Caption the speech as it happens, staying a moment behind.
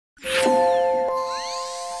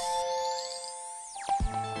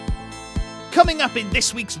Coming up in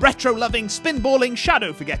this week's retro-loving, spinballing,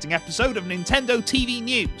 shadow-forgetting episode of Nintendo TV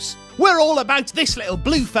News. We're all about this little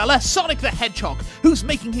blue fella, Sonic the Hedgehog, who's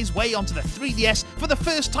making his way onto the 3DS for the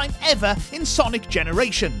first time ever in Sonic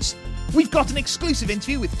Generations. We've got an exclusive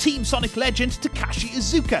interview with Team Sonic legend Takashi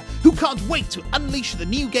Iizuka, who can't wait to unleash the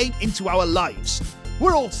new game into our lives.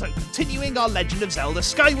 We're also continuing our Legend of Zelda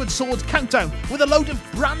Skyward Sword countdown with a load of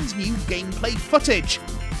brand new gameplay footage.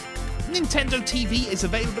 NintendoTV is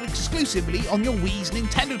available exclusively on your Wii's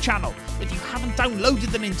Nintendo channel. If you haven't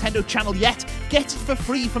downloaded the Nintendo channel yet, get it for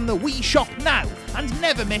free from the Wii shop now and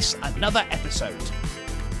never miss another episode.